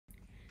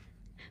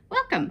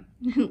welcome.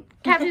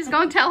 Kathy's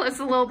going to tell us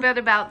a little bit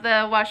about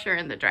the washer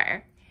and the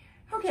dryer.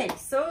 Okay,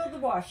 so the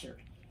washer.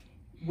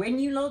 When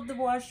you load the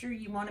washer,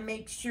 you want to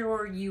make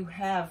sure you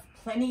have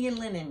plenty of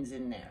linens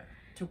in there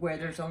to where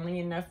there's only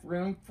enough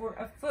room for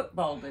a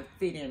football to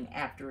fit in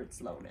after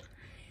it's loaded.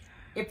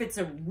 If it's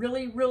a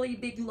really, really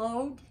big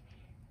load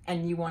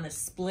and you want to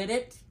split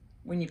it,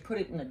 when you put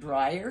it in the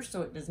dryer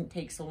so it doesn't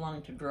take so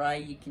long to dry,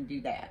 you can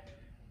do that.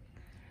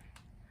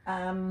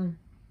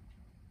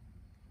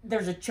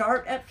 There's a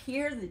chart up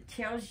here that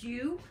tells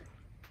you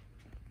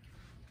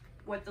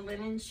what the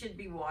linen should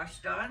be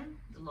washed on,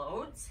 the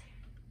loads.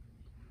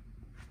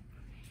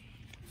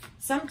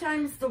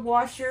 Sometimes the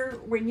washer,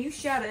 when you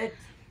shut it,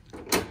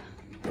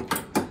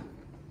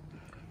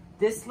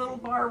 this little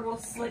bar will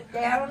slip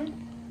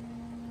down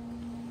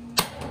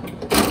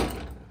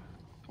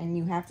and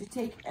you have to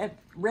take a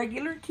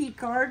regular key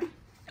card.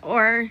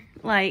 Or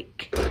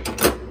like,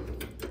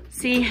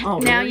 see, oh,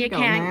 now you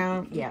can't.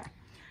 Now, yeah.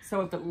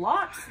 So if it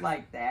locks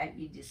like that,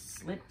 you just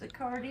slip the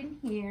card in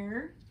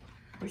here,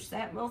 push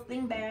that little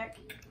thing back,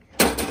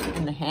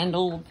 and the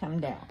handle will come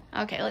down.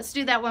 Okay, let's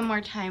do that one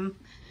more time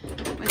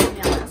with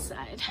me on this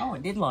side. Oh,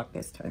 it did lock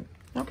this time.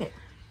 Okay.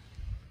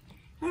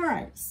 All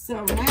right,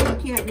 so now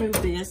you can't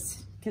move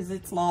this because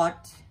it's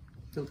locked.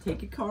 So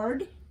take a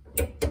card,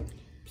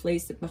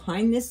 place it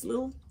behind this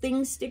little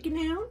thing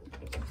sticking out,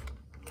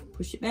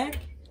 push it back,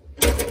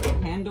 the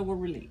handle will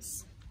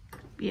release.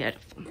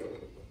 Beautiful.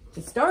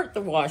 To start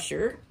the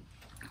washer,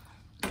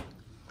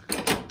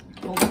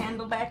 pull the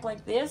handle back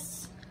like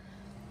this,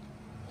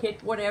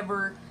 hit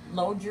whatever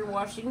load you're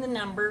washing the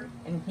number,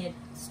 and hit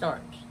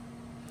start.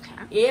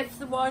 Okay. If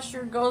the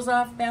washer goes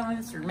off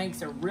balance or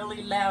makes a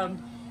really loud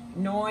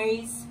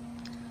noise,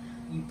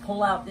 you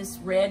pull out this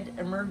red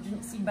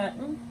emergency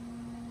button.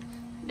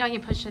 Don't you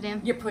push it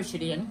in? You push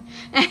it in.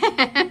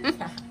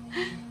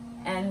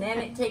 And then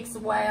it takes a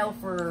while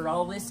for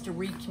all this to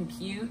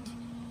recompute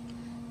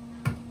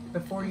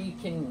before you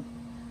can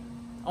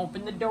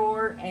open the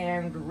door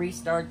and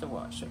restart the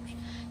washer.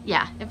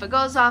 Yeah, if it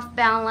goes off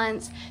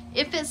balance,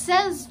 if it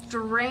says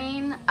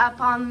drain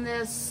up on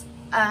this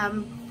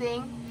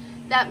thing,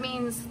 that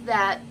means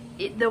that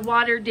the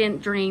water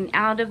didn't drain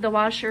out of the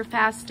washer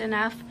fast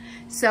enough,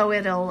 so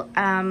it'll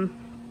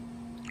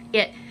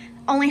it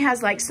only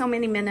has like so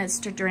many minutes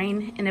to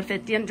drain, and if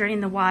it didn't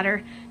drain the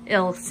water,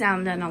 it'll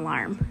sound an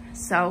alarm.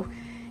 So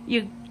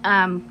you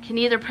can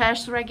either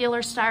press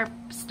regular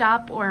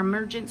stop or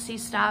emergency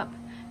stop,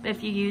 but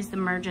if you use the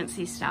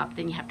emergency stop,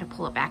 then you have to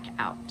pull it back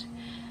out.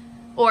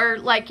 Or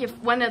like if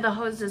one of the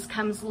hoses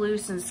comes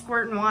loose and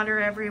squirting water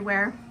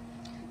everywhere,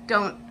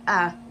 don't,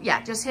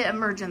 yeah, just hit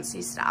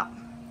emergency stop.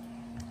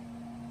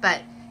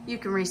 But you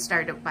can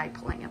restart it by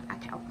pulling it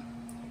back out.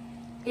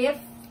 If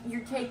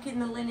you're taking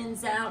the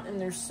linens out and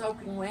they're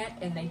soaking wet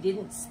and they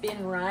didn't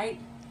spin right,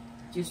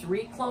 just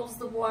reclose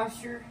the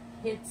washer,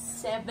 hit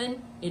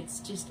 7. It's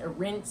just a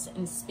rinse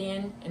and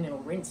spin, and it'll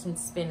rinse and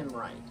spin them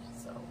right.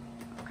 So,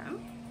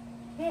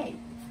 okay,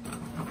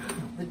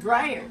 the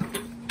dryer.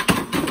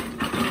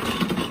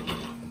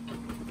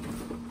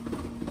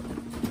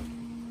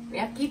 We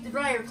have to keep the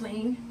dryer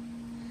clean.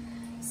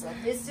 So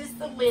this is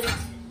the lint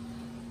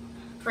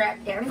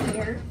trap down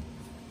here.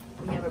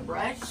 We have a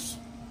brush.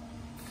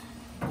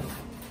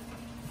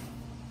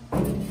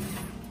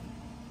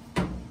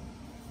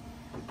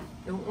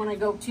 Don't want to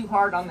go too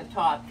hard on the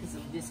top because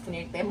it'll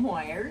disconnect them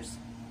wires.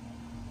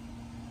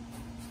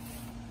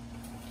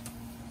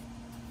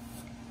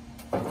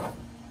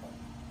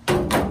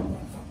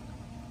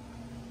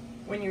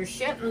 When you're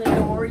shutting the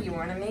door, you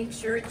want to make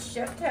sure it's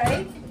shut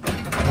tight.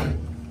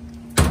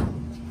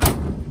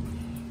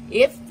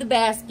 If the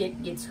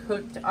basket gets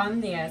hooked on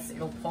this,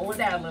 it'll pull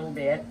it out a little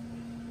bit,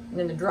 and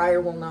then the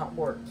dryer will not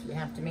work. You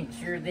have to make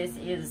sure this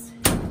is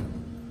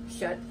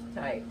shut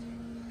tight.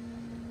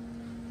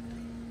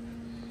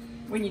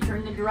 When you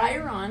turn the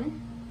dryer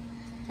on,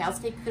 towels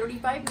take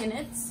 35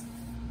 minutes.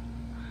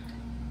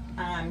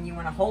 You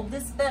want to hold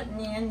this button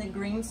in, the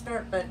green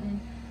start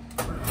button,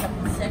 for a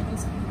couple of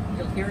seconds.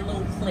 You'll hear a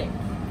little click.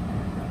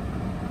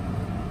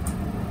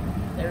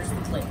 There's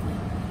the click.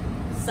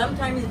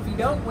 Sometimes if you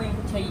don't wait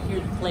until you hear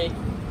the click,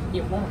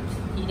 it won't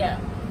heat up.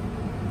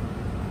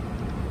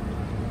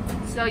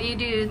 So you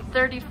do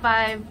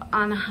 35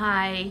 on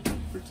high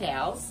for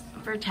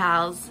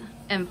towels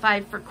and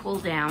 5 for cool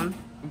down.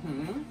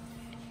 Mm-hmm.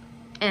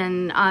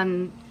 And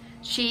on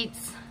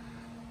sheets,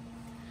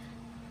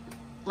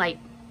 like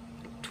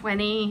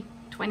 20,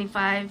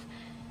 25,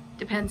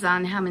 depends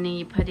on how many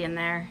you put in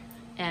there.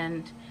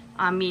 And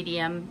on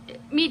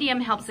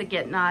medium helps it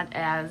get not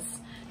as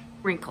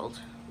wrinkled.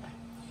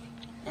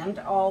 And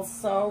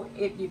also,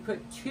 if you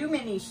put too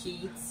many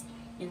sheets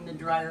in the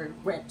dryer,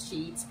 wet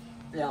sheets,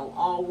 they'll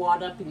all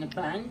wad up in a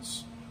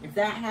bunch. If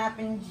that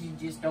happens, you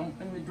just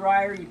open the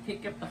dryer, you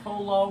pick up the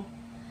holo,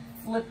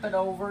 flip it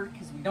over,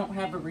 because we don't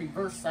have a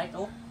reverse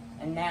cycle,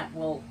 and that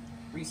will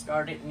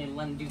restart it and it'll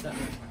undo the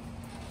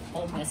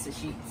whole mess of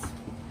sheets.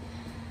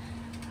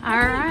 All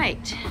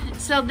right,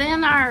 so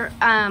then our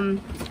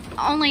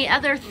only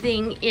other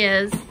thing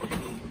is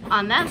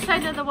on that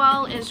side of the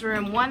wall is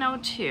room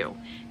 102.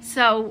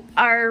 So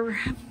our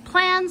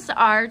plans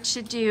are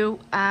to do,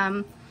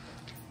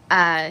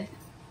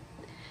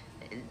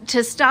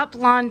 to stop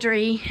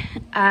laundry,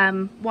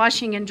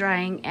 washing and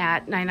drying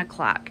at 9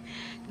 o'clock.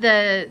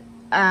 The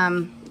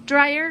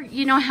dryer,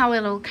 you know how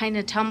it'll kind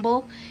of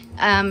tumble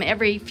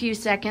every few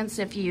seconds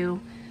if you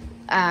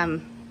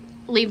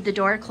leave the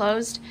door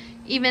closed.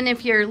 Even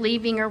if you're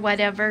leaving or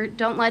whatever,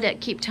 don't let it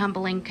keep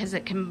tumbling because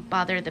it can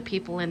bother the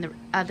people in the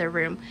other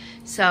room.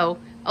 So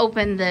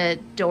open the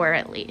door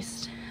at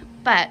least.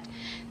 But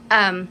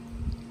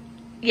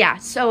yeah,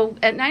 so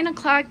at 9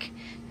 o'clock,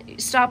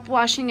 stop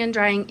washing and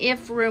drying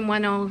if room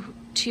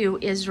 102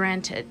 is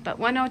rented. But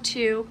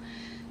 102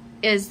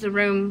 is the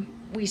room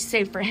we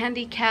save for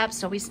handicaps,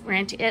 so we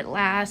rent it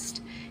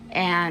last.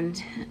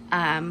 And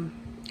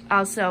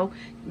also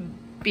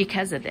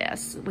because of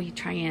this, we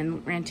try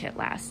and rent it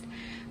last.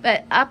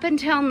 But up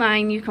until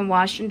 9, you can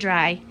wash and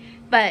dry.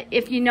 But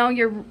if you know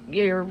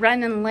you're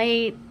running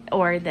late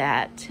or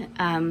that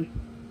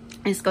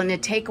it's going to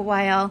take a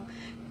while,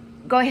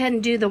 go ahead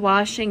and do the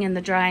washing and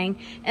the drying,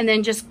 and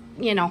then just,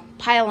 you know,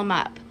 pile them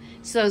up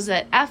so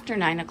that after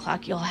 9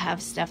 o'clock you'll have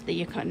stuff that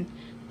you can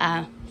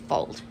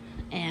fold,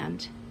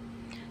 and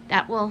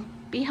that will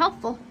be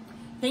helpful.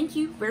 Thank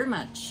you very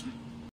much.